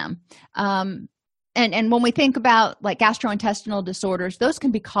with them? And when we think about like gastrointestinal disorders, those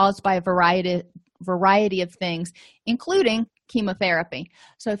can be caused by a variety of things, including chemotherapy.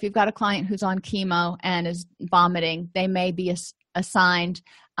 So if you've got a client who's on chemo and is vomiting, they may be assigned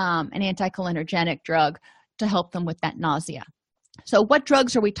an anticholinergic drug to help them with that nausea. So what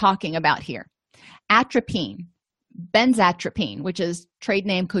drugs are we talking about here? Atropine, Benzatropine, which is trade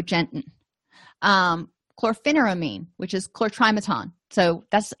name Cogentin, chlorpheniramine, which is chlortrimeton, so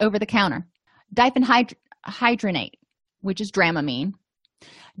that's over the counter, diphenhydramine, which is Dramamine,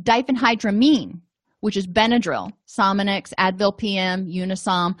 diphenhydramine, which is Benadryl, Sominex, Advil PM,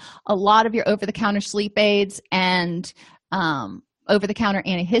 Unisom, a lot of your over-the-counter sleep aids and over-the-counter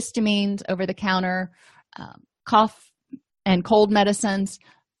antihistamines, over-the-counter cough and cold medicines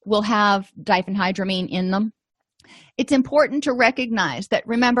will have diphenhydramine in them. It's important to recognize that,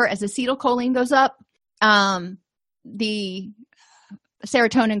 remember, as acetylcholine goes up, the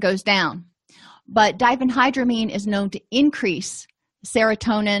serotonin goes down. But diphenhydramine is known to increase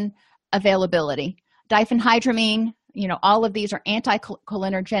serotonin availability. Diphenhydramine, all of these are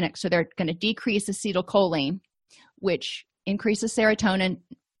anticholinergic, so they're going to decrease acetylcholine, which increases serotonin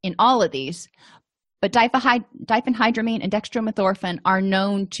in all of these. But diphenhydramine and dextromethorphan are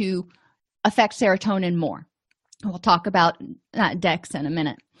known to affect serotonin more. We'll talk about Dex in a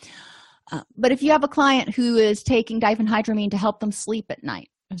minute. But if you have a client who is taking diphenhydramine to help them sleep at night,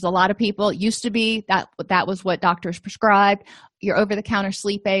 there's a lot of people, it used to be that was what doctors prescribed. Your over-the-counter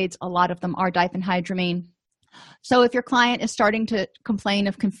sleep aids, a lot of them are diphenhydramine. So if your client is starting to complain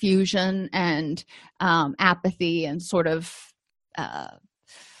of confusion and apathy and sort of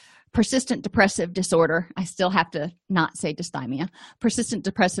persistent depressive disorder, I still have to not say dysthymia, persistent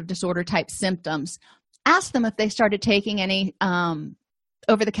depressive disorder type symptoms, ask them if they started taking any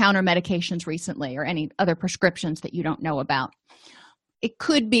over-the-counter medications recently or any other prescriptions that you don't know about. It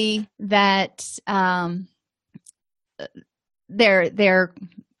could be that their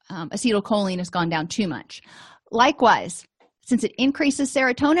acetylcholine has gone down too much. Likewise, since it increases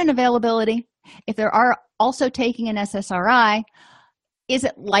serotonin availability, if they are also taking an SSRI, is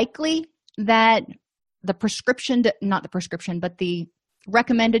it likely that the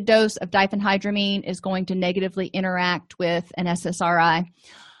recommended dose of diphenhydramine is going to negatively interact with an SSRI?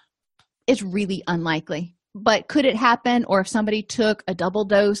 It's really unlikely. But could it happen? Or if somebody took a double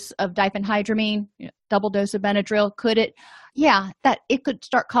dose of diphenhydramine, double dose of Benadryl, could it? Yeah, that it could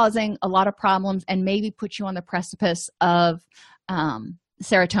start causing a lot of problems and maybe put you on the precipice of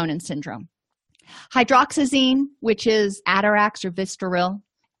serotonin syndrome. Hydroxyzine, which is Atarax or Vistaril.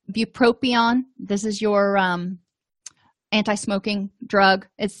 Bupropion, this is your anti-smoking drug.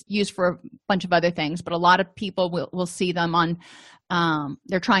 It's used for a bunch of other things, but a lot of people will see them on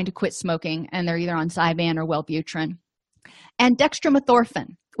they're trying to quit smoking, and they're either on Zyban or Wellbutrin. And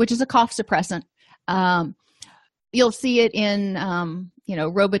dextromethorphan, which is a cough suppressant. You'll see it in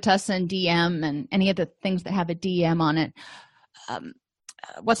Robitussin DM and any of the things that have a DM on it.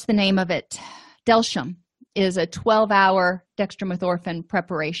 What's the name of it? Delsham is a 12-hour dextromethorphan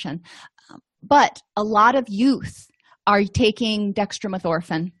preparation. But a lot of youth are taking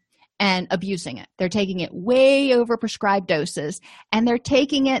dextromethorphan and abusing it. They're taking it way over prescribed doses, and they're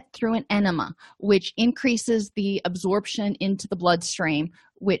taking it through an enema, which increases the absorption into the bloodstream,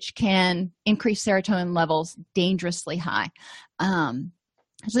 which can increase serotonin levels dangerously high.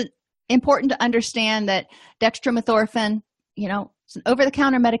 It's important to understand that dextromethorphan, it's an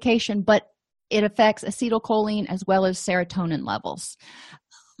over-the-counter medication, but it affects acetylcholine as well as serotonin levels.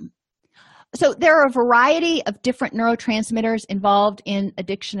 So there are a variety of different neurotransmitters involved in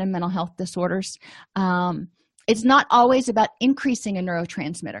addiction and mental health disorders. It's not always about increasing a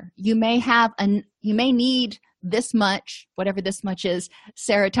neurotransmitter. You may need this much, whatever this much is,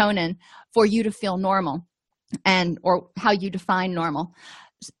 serotonin for you to feel normal, or how you define normal.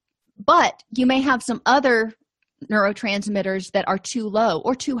 But you may have some other neurotransmitters that are too low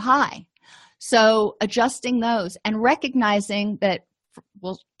or too high. So adjusting those and recognizing that,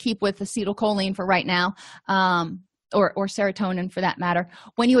 we'll keep with acetylcholine for right now, or serotonin for that matter.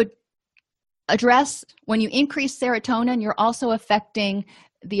 When you increase serotonin, you're also affecting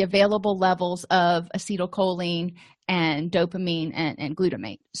the available levels of acetylcholine and dopamine and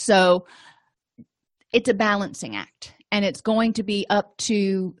glutamate. So it's a balancing act, and it's going to be up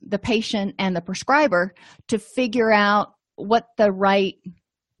to the patient and the prescriber to figure out what the right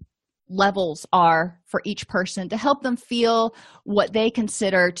levels are for each person to help them feel what they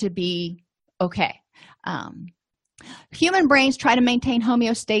consider to be okay. Human brains try to maintain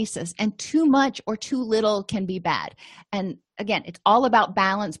homeostasis, and too much or too little can be bad. And again, it's all about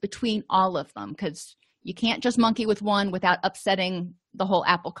balance between all of them, because you can't just monkey with one without upsetting the whole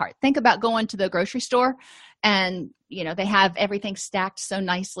apple cart. Think about going to the grocery store and they have everything stacked so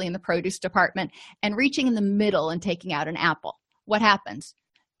nicely in the produce department, and reaching in the middle and taking out an apple. What happens?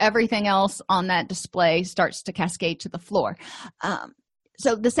 Everything else on that display starts to cascade to the floor.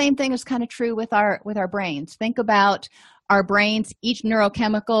 So the same thing is kind of true with our brains. Think about our brains. Each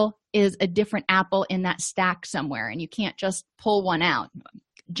neurochemical is a different apple in that stack somewhere, and you can't just pull one out.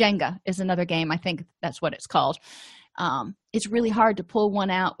 Jenga is another game. I think that's what it's called. It's really hard to pull one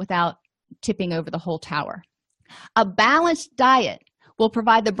out without tipping over the whole tower. A balanced diet will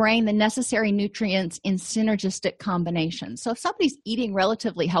provide the brain the necessary nutrients in synergistic combinations. So if somebody's eating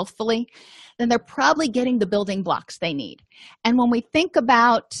relatively healthfully, then they're probably getting the building blocks they need. And when we think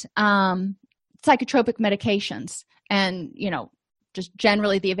about psychotropic medications and, just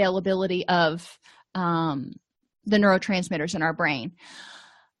generally the availability of the neurotransmitters in our brain,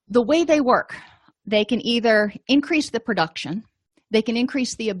 the way they work, they can either increase the production, they can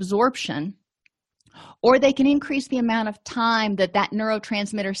increase the absorption, or they can increase the amount of time that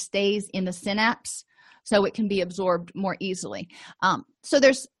neurotransmitter stays in the synapse so it can be absorbed more easily.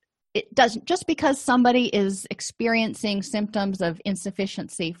 It doesn't, just because somebody is experiencing symptoms of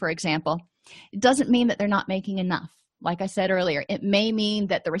insufficiency, for example, it doesn't mean that they're not making enough. Like I said earlier, it may mean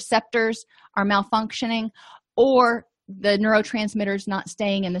that the receptors are malfunctioning or the neurotransmitters not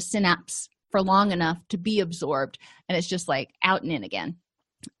staying in the synapse for long enough to be absorbed, and it's just like out and in again.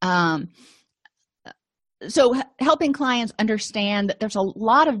 So helping clients understand that there's a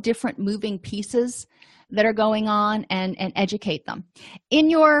lot of different moving pieces that are going on and educate them. In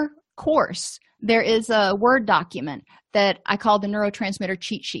your course, there is a Word document that I call the neurotransmitter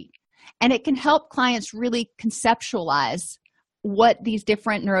cheat sheet, and it can help clients really conceptualize what these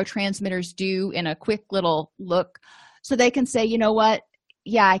different neurotransmitters do in a quick little look, so they can say, you know what,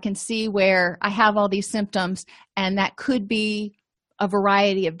 yeah, I can see where I have all these symptoms, and that could be a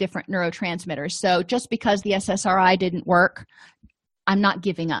variety of different neurotransmitters. So just because the SSRI didn't work, I'm not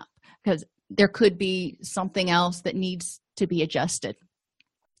giving up, because there could be something else that needs to be adjusted.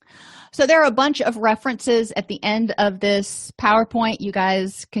 So there are a bunch of references at the end of this PowerPoint you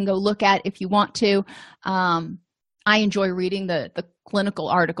guys can go look at if you want to. I enjoy reading the clinical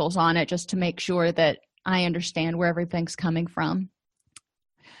articles on it just to make sure that I understand where everything's coming from.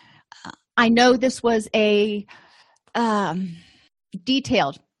 I know this was a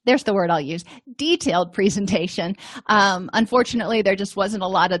detailed presentation. Unfortunately, there just weren't a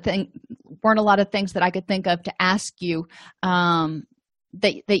lot of things that I could think of to ask you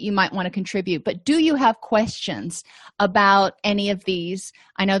that you might want to contribute. But do you have questions about any of these?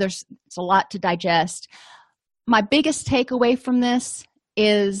 I know it's a lot to digest. My biggest takeaway from this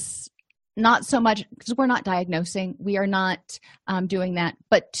is not so much, because we're not diagnosing, we are not doing that,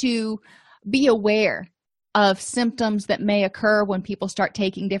 but to be aware of symptoms that may occur when people start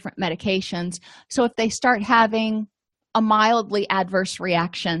taking different medications. So if they start having a mildly adverse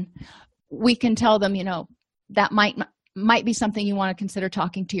reaction, we can tell them, that might be something you want to consider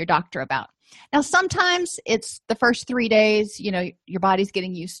talking to your doctor about. Now, sometimes it's the first 3 days, your body's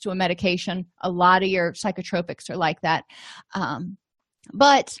getting used to a medication. A lot of your psychotropics are like that.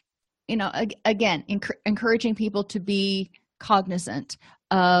 But, again, encouraging people to be cognizant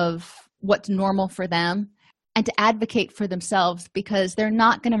of what's normal for them and to advocate for themselves, because they're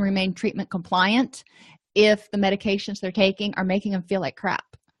not going to remain treatment compliant if the medications they're taking are making them feel like crap.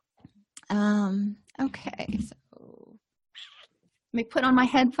 Okay, so let me put on my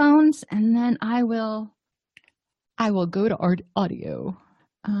headphones and then I will go to audio.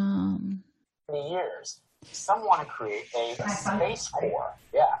 Years. Some want to create a space corps.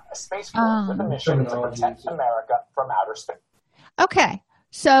 Yeah, a space corps with a mission to protect America from outer space. Okay,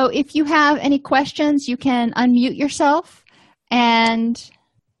 so if you have any questions, you can unmute yourself and...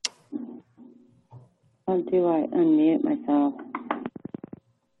 How do I unmute myself?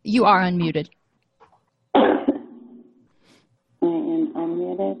 You are unmuted. I am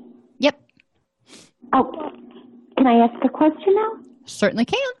unmuted? Yep. Oh, can I ask a question now? Certainly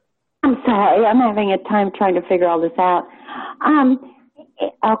can. I'm sorry. I'm having a time trying to figure all this out.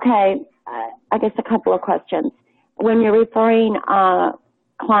 Okay. I guess a couple of questions. When you're referring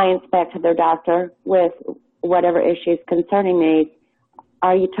clients back to their doctor with whatever issues concerning these,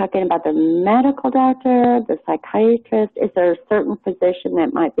 are you talking about the medical doctor, the psychiatrist? Is there a certain physician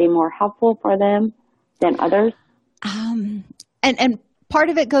that might be more helpful for them than others? And part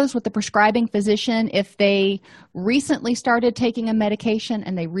of it goes with the prescribing physician. If they recently started taking a medication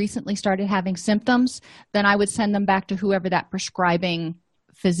and they recently started having symptoms, then I would send them back to whoever that prescribing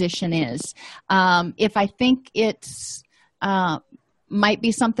physician is. If I think it's might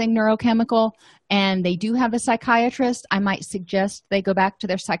be something neurochemical and they do have a psychiatrist, I might suggest they go back to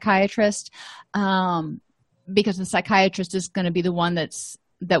their psychiatrist, because the psychiatrist is going to be the one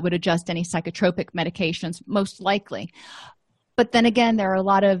that would adjust any psychotropic medications, most likely. But then again, there are a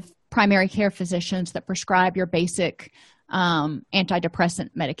lot of primary care physicians that prescribe your basic antidepressant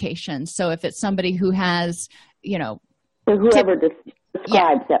medications. So if it's somebody who has, So whoever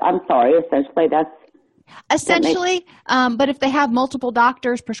describes it. I'm sorry, essentially essentially, but if they have multiple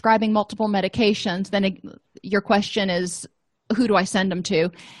doctors prescribing multiple medications, then your question is, who do I send them to?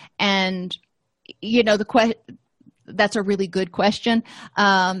 And that's a really good question.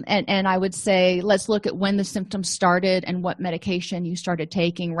 And I would say, let's look at when the symptoms started and what medication you started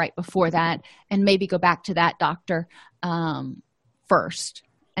taking right before that, and maybe go back to that doctor first,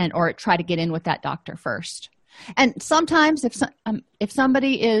 or try to get in with that doctor first. And sometimes if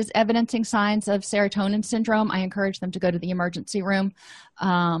somebody is evidencing signs of serotonin syndrome, I encourage them to go to the emergency room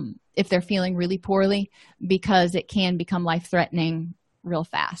if they're feeling really poorly, because it can become life-threatening real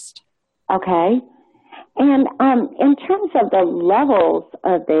fast. Okay. And in terms of the levels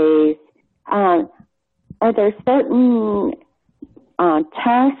of these, are there certain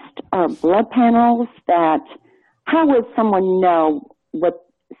tests or blood panels how would someone know what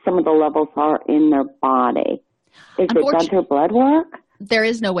some of the levels are in their body? Is it done through blood work? There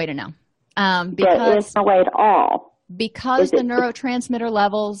is no way to know. There is no way at all. Because the neurotransmitter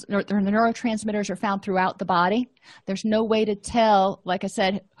levels, or the neurotransmitters are found throughout the body, there's no way to tell, like I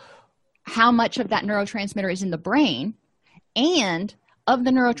said, how much of that neurotransmitter is in the brain, and of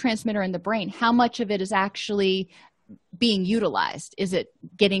the neurotransmitter in the brain, how much of it is actually being utilized. Is it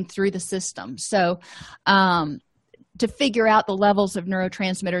getting through the system? So to figure out the levels of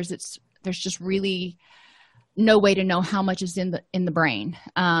neurotransmitters, there's just really no way to know how much is in the brain.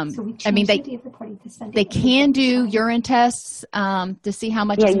 They can do urine tests to see how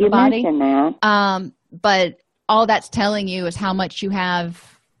much is in the body. That. But all that's telling you is how much you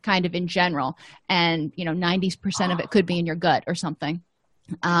have kind of in general, and 90% of it could be in your gut or something,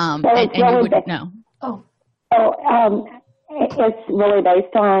 and you wouldn't know. It's really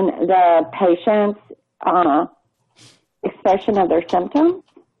based on the patient's expression of their symptoms.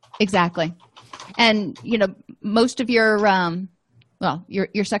 Exactly. And most of your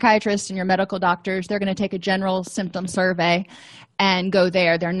psychiatrists and your medical doctors, they're going to take a general symptom survey and go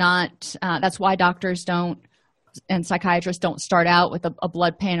there. They're not that's why doctors don't and psychiatrists don't start out with a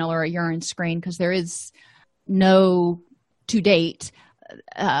blood panel or a urine screen, because there is to date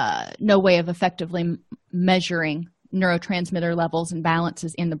no way of effectively measuring neurotransmitter levels and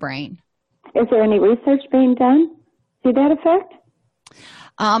balances in the brain. Is there any research being done to that effect?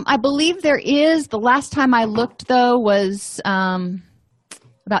 I believe there is. The last time I looked, though, was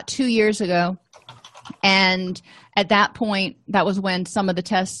about 2 years ago. And at that point, that was when some of the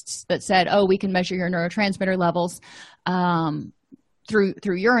tests that said, we can measure your neurotransmitter levels through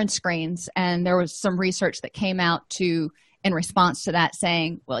urine screens. And there was some research that came out in response to that,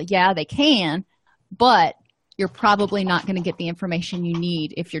 saying, well, yeah, they can, but you're probably not going to get the information you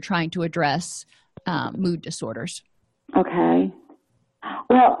need if you're trying to address mood disorders. Okay.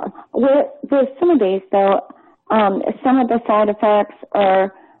 Well, with some of these, though, some of the side effects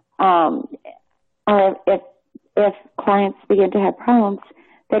are if clients begin to have problems,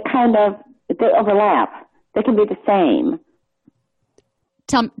 they overlap. They can be the same.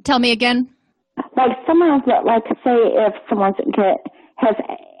 Tell me again. Like some of the, like say if someone has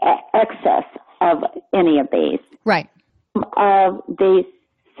excess of any of these. Right. Of these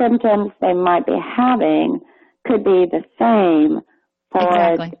symptoms they might be having could be the same.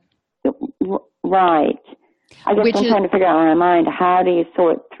 Exactly. Right. I guess I'm trying to figure out in my mind, how do you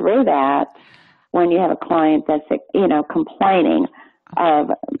sort through that when you have a client that's, complaining of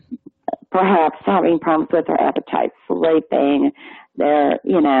perhaps having problems with their appetite, sleeping, their,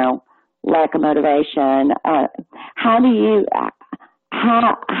 lack of motivation. How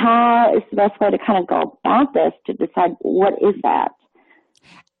is the best way to kind of go about this to decide what is that?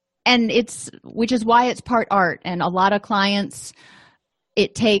 And which is why it's part art. And a lot of clients,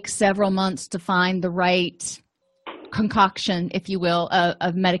 it takes several months to find the right concoction, if you will,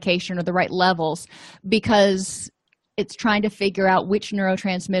 of medication, or the right levels, because it's trying to figure out which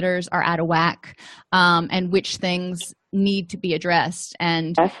neurotransmitters are out of whack, and which things need to be addressed.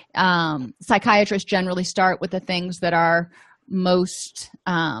 And psychiatrists generally start with the things that are most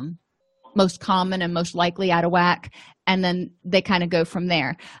common and most likely out of whack, and then they kind of go from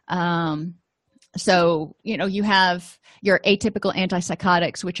there. So, you have your atypical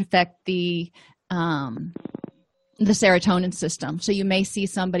antipsychotics, which affect the serotonin system. So you may see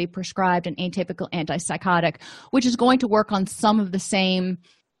somebody prescribed an atypical antipsychotic, which is going to work on some of the same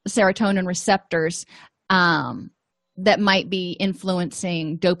serotonin receptors that might be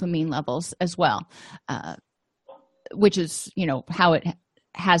influencing dopamine levels as well, which is, how it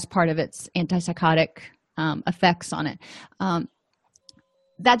has part of its antipsychotic effects on it.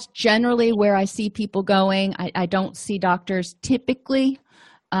 That's generally where I see people going. I don't see doctors typically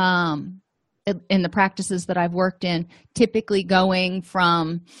in the practices that I've worked in, typically going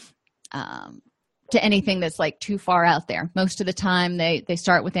from to anything that's like too far out there. Most of the time they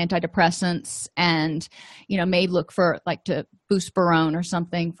start with antidepressants and, may look for like to buspirone or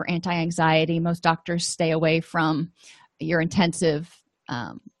something for anti-anxiety. Most doctors stay away from your intensive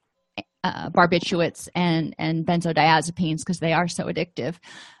barbiturates and benzodiazepines because they are so addictive.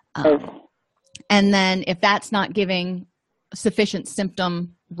 And then if that's not giving sufficient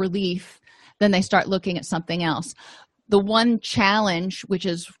symptom relief, then they start looking at something else. The one challenge, which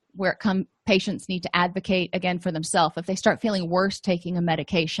is where patients need to advocate again for themselves, if they start feeling worse taking a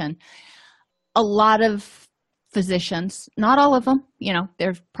medication, a lot of physicians, not all of them,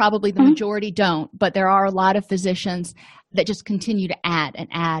 there's probably the majority don't, but there are a lot of physicians that just continue to add and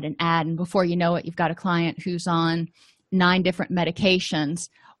add and add. And before you know it, you've got a client who's on 9 different medications.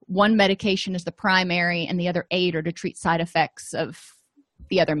 One medication is the primary and the other 8 are to treat side effects of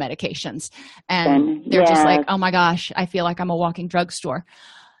the other medications. And they're just like, oh my gosh, I feel like I'm a walking drugstore.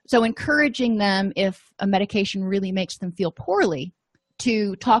 So encouraging them, if a medication really makes them feel poorly,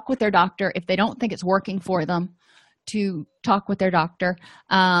 to talk with their doctor. If they don't think it's working for them, to talk with their doctor.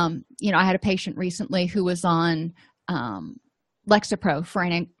 I had a patient recently who was on Lexapro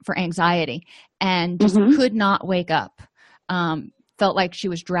for anxiety and just could not wake up. Felt like she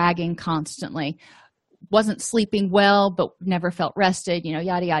was dragging constantly, wasn't sleeping well, but never felt rested,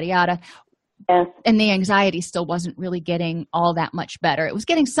 yada, yada, yada. Yes. And the anxiety still wasn't really getting all that much better. It was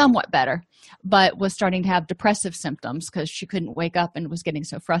getting somewhat better, but was starting to have depressive symptoms because she couldn't wake up and was getting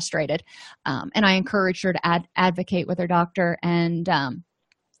so frustrated. And I encouraged her to advocate with her doctor, and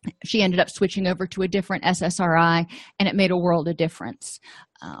she ended up switching over to a different SSRI, and it made a world of difference.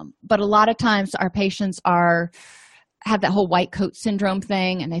 But a lot of times our patients have that whole white coat syndrome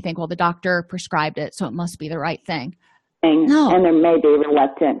thing, and they think, well, the doctor prescribed it, so it must be the right thing. No. And they may be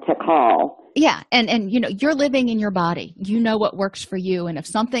reluctant to call. Yeah, and you're living in your body. You know what works for you, and if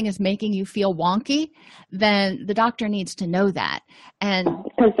something is making you feel wonky, then the doctor needs to know that. And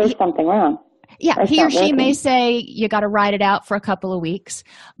because there's something wrong. Yeah, he or she may say you got to ride it out for a couple of weeks,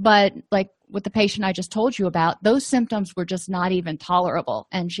 but like with the patient I just told you about, those symptoms were just not even tolerable,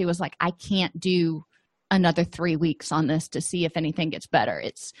 and she was like, I can't do another 3 weeks on this to see if anything gets better.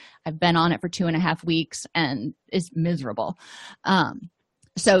 I've been on it for 2.5 weeks and it's miserable.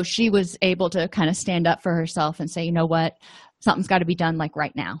 So she was able to kind of stand up for herself and say, you know what, something's got to be done like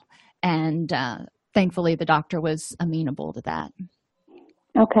right now. And thankfully the doctor was amenable to that.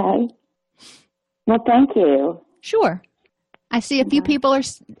 Okay. Well, thank you. Sure. I see a few people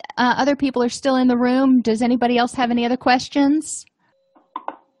other people are still in the room. Does anybody else have any other questions?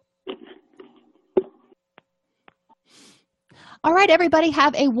 All right, everybody,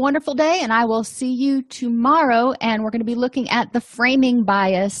 have a wonderful day, and I will see you tomorrow, and we're going to be looking at the framing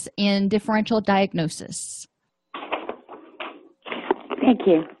bias in differential diagnosis. Thank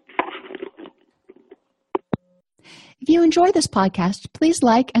you. If you enjoy this podcast, please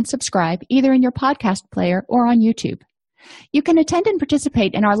like and subscribe either in your podcast player or on YouTube. You can attend and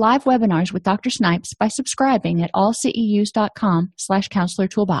participate in our live webinars with Dr. Snipes by subscribing at allceus.com/counselor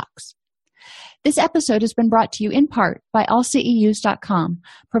toolbox. This episode has been brought to you in part by allceus.com,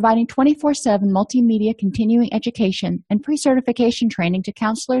 providing 24/7 multimedia continuing education and pre-certification training to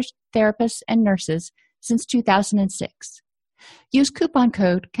counselors, therapists, and nurses since 2006. Use coupon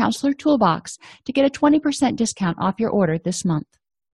code Counselor Toolbox to get a 20% discount off your order this month.